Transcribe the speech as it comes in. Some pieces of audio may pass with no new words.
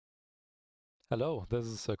Hello, this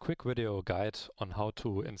is a quick video guide on how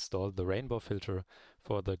to install the rainbow filter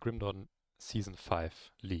for the Grim Dawn Season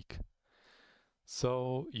 5 leak.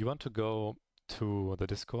 So you want to go to the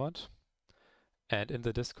Discord, and in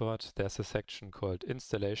the Discord there's a section called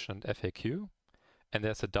Installation and FAQ, and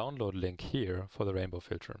there's a download link here for the rainbow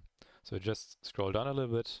filter. So just scroll down a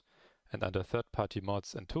little bit, and under third-party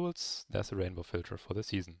mods and tools there's a rainbow filter for the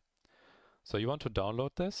season. So you want to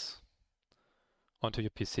download this onto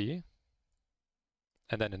your PC.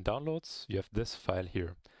 And then in downloads, you have this file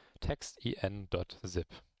here,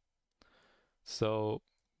 texten.zip. So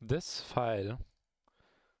this file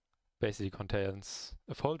basically contains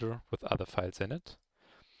a folder with other files in it.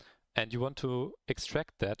 And you want to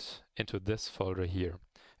extract that into this folder here.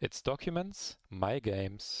 It's documents, my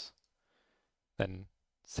games, then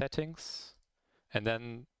settings, and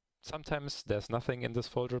then sometimes there's nothing in this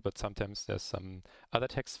folder, but sometimes there's some other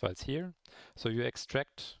text files here. So you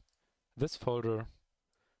extract this folder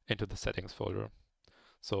into the settings folder.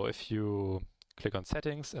 So if you click on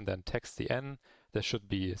settings and then texten, there should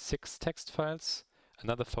be 6 text files,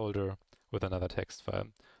 another folder with another text file.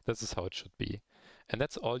 This is how it should be. And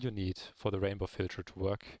that's all you need for the rainbow filter to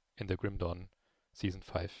work in the Grim Dawn Season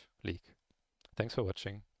 5 leak. Thanks for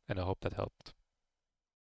watching, and I hope that helped.